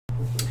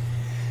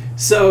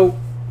So,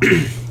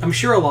 I'm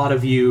sure a lot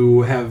of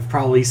you have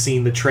probably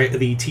seen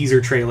the teaser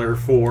trailer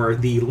for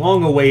the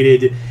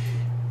long-awaited.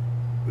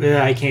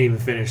 I can't even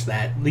finish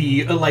that.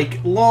 The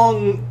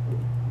long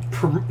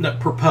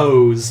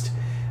proposed,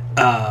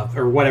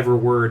 or whatever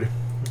word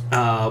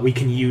we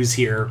can use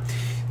here,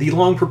 the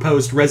long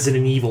proposed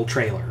Resident Evil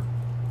trailer.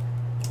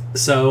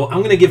 So I'm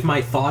going to give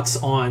my thoughts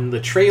on the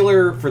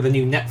trailer for the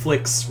new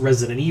Netflix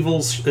Resident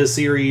Evil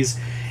series.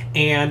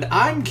 And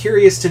I'm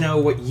curious to know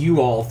what you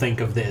all think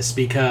of this,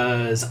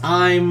 because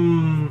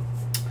I'm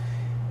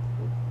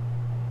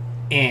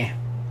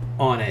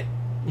on it.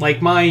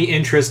 Like, my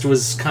interest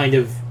was kind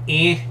of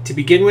to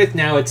begin with.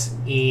 Now it's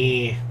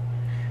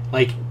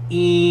like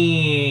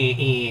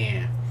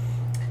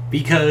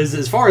because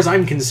as far as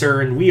I'm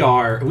concerned, we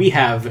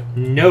have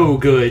no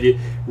good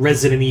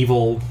Resident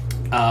Evil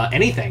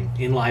anything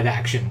in live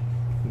action.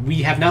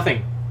 We have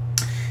nothing.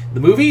 The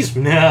movies,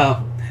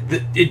 no.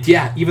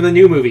 Even the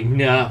new movie,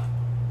 no.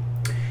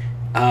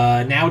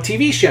 Now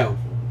TV show.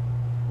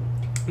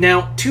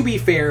 Now, to be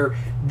fair,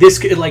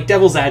 this, like,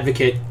 devil's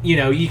advocate,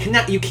 you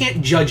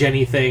can't judge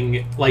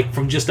anything like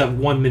from just a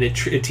 1 minute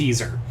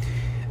teaser.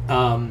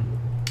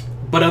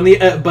 But on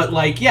the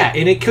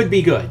and it could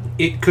be good.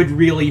 It could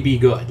really be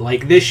good.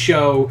 Like, this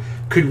show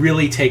could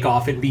really take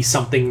off and be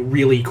something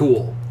really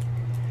cool.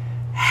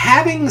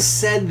 Having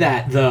said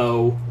that,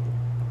 though,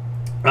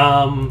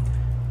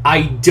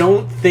 I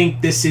don't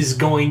think this is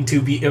going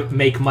to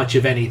make much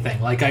of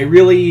anything. Like, I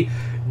really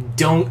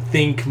don't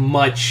think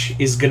much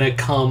is gonna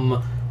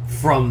come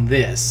from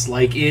this.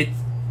 Like, it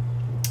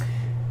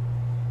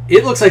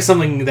looks like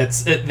something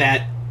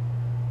that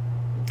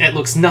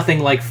looks nothing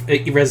like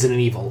Resident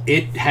Evil.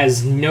 It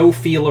has no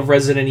feel of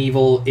Resident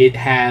Evil.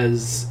 I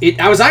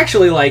was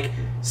actually like,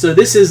 so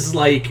this is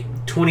like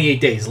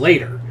 28 days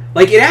later.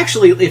 Like, it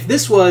actually, if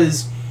this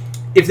was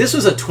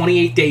a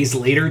 28 days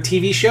later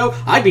TV show,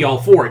 I'd be all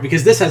for it,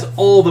 because this has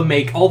all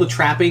the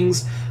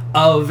trappings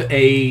of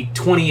a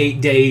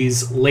 28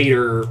 days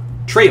later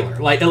trailer.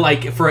 Like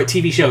for a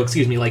TV show,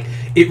 excuse me. Like,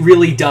 it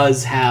really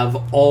does have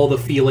all the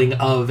feeling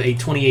of a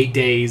 28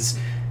 days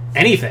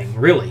anything,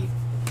 really.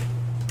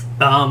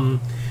 So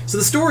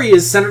the story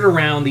is centered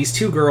around these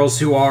two girls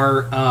who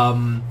are,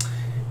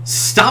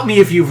 stop me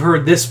if you've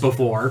heard this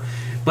before,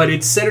 but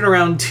it's centered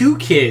around two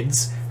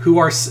kids who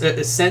are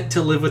sent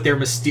to live with their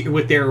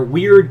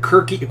weird,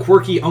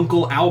 quirky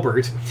Uncle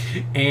Albert,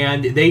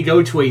 and they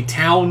go to a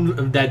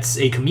town that's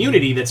a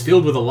community that's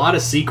filled with a lot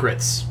of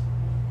secrets.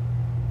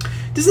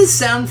 Does this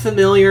sound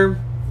familiar?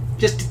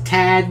 Just a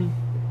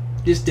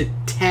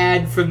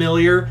tad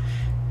familiar?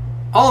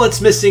 All it's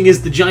missing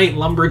is the giant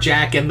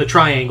lumberjack and the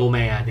triangle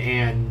man,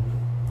 and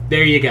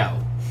there you go.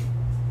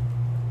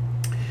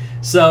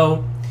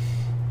 So,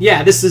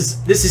 yeah, this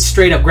is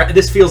straight up.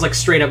 This feels like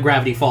straight up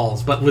Gravity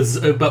Falls, but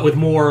with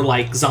more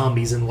like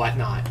zombies and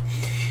whatnot.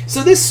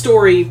 So this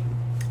story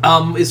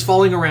is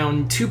following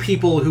around two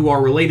people who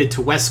are related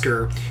to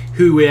Wesker,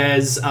 who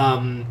is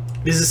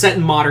this is set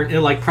in modern,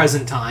 like,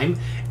 present time,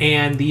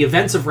 and the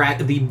events of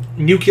the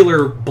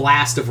nuclear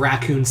blast of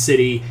Raccoon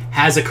City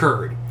has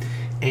occurred.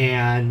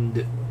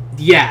 And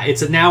yeah,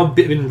 it's now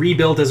been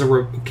rebuilt as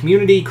a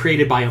community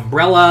created by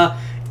Umbrella,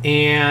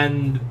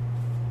 and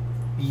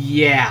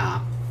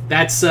yeah,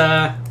 that's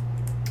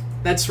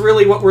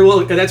really what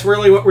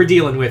we're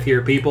dealing with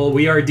here, people.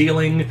 We are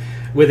dealing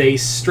with a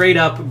straight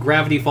up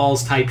Gravity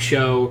Falls type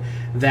show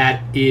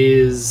that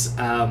is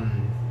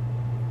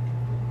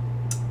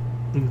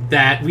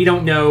that we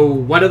don't know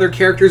what other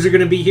characters are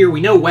going to be here.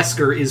 We know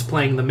Wesker is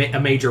playing a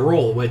major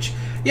role, which,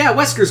 yeah,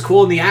 Wesker's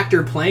cool, and the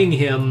actor playing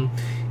him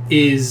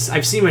is,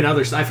 I've seen him in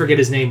others. I forget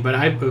his name, but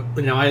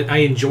I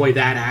enjoy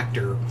that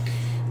actor.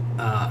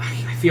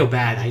 I feel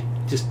bad.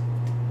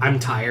 I'm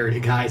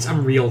tired, guys.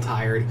 I'm real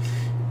tired.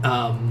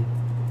 But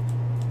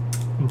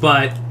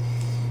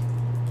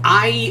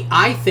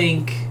I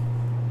think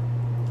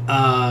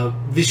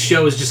this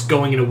show is just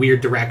going in a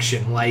weird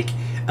direction. Like,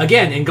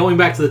 again, and going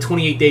back to the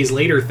 28 days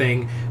later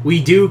thing,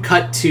 we do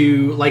cut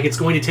to, like, it's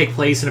going to take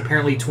place in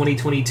apparently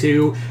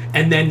 2022,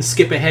 and then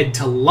skip ahead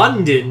to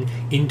London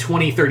in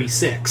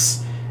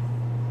 2036.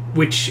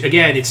 Which,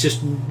 again, it's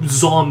just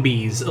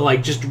zombies,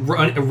 like, just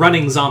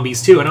running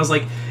zombies, too. And I was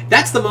like,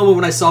 that's the moment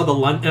when I saw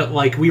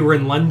like, we were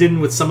in London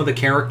with some of the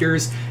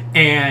characters,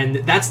 and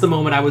that's the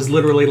moment I was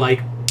literally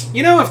like,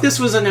 if this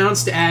was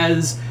announced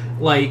as,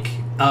 like,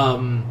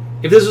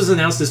 if this was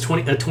announced as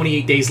a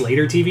 28 Days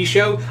Later TV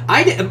show,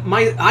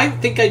 I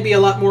think I'd be a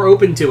lot more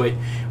open to it.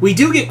 We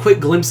do get quick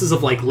glimpses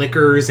of, like,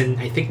 Lickers and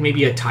I think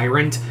maybe a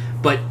Tyrant,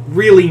 but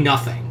really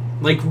nothing.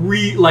 Like,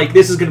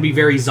 this is going to be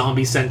very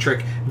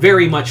zombie-centric,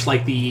 very much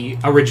like the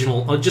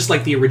original, just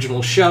like the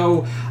original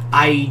show.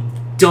 I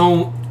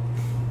don't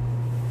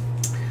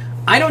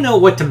know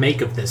what to make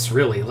of this,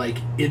 really.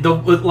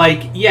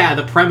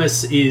 The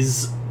premise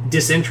is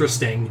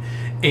disinteresting,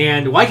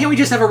 and why can't we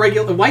just have a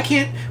regular...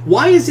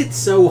 Why is it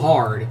so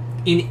hard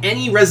in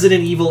any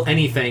Resident Evil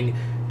anything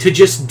to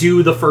just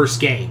do the first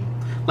game?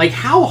 Like,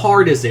 how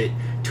hard is it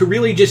to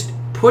really just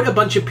put a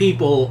bunch of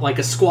people, like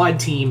a squad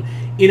team,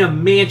 in a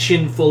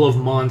mansion full of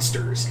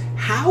monsters.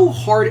 How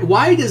hard...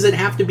 Why does it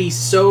have to be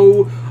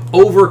so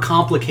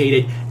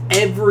overcomplicated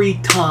every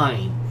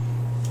time?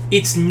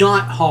 It's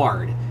not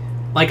hard.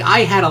 Like,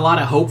 I had a lot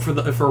of hope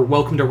for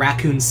Welcome to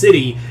Raccoon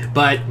City,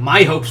 but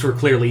my hopes were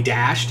clearly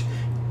dashed.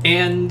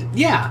 And,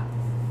 yeah.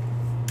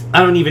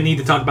 I don't even need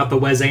to talk about the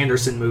Wes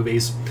Anderson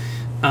movies.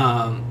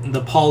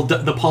 The Paul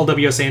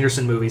W.S.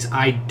 Anderson movies.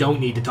 I don't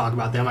need to talk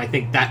about them. I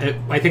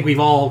think we've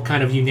all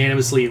kind of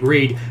unanimously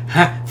agreed,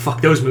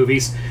 fuck those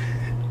movies.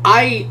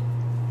 I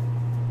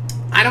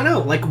don't know.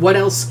 Like, what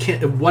else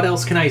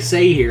can I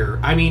say here?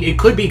 I mean, it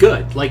could be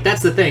good. Like,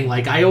 that's the thing.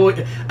 Like, I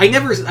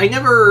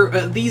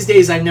never these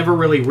days I've never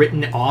really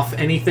written off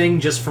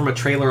anything just from a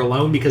trailer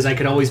alone, because I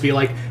could always be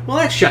like, well,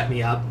 that shut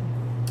me up.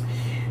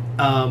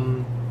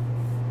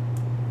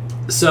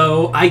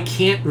 So I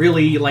can't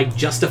really, like,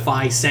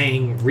 justify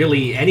saying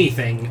really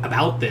anything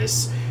about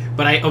this,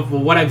 but of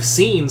what I've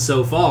seen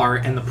so far,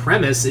 and the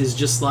premise is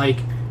just like,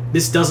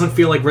 this doesn't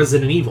feel like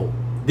Resident Evil.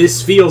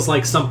 This feels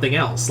like something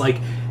else. Like,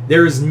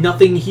 there's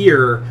nothing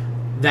here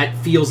that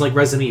feels like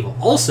Resident Evil.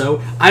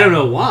 Also, I don't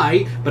know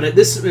why, but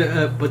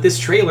this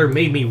trailer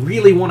made me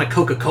really want a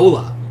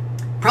Coca-Cola.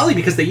 Probably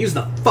because they used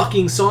the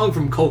fucking song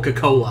from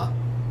Coca-Cola,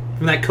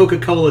 from that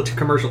Coca-Cola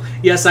commercial.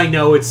 Yes, I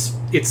know it's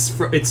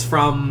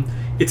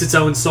its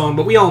own song,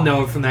 but we all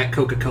know it from that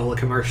Coca-Cola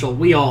commercial.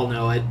 We all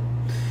know it.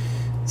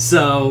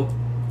 So,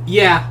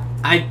 yeah,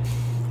 I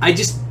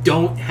just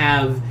don't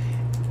have...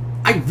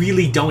 I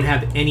really don't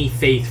have any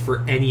faith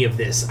for any of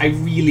this. I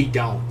really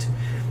don't.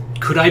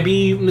 Could I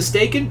be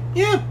mistaken?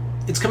 Yeah,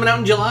 it's coming out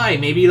in July.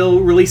 Maybe they'll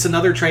release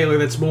another trailer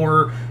that's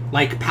more,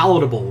 like,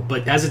 palatable.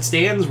 But as it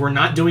stands, we're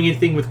not doing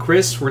anything with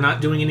Chris. We're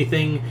not doing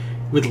anything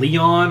with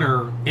Leon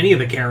or any of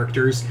the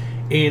characters.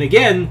 And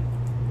again,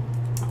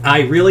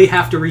 I really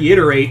have to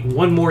reiterate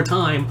one more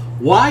time,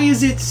 why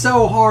is it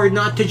so hard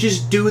not to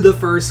just do the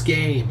first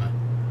game?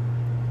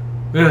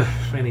 Ugh,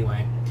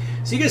 anyway.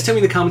 So you guys tell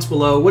me in the comments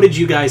below, what did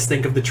you guys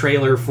think of the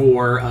trailer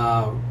for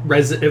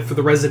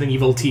the Resident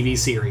Evil TV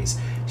series?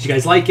 Did you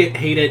guys like it,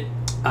 hate it?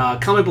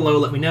 Comment below,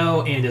 let me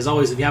know. And as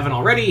always, if you haven't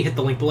already, hit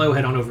the link below,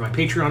 head on over to my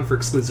Patreon for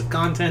exclusive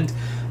content.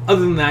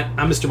 Other than that,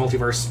 I'm Mr.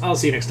 Multiverse. I'll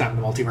see you next time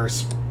in the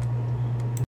Multiverse.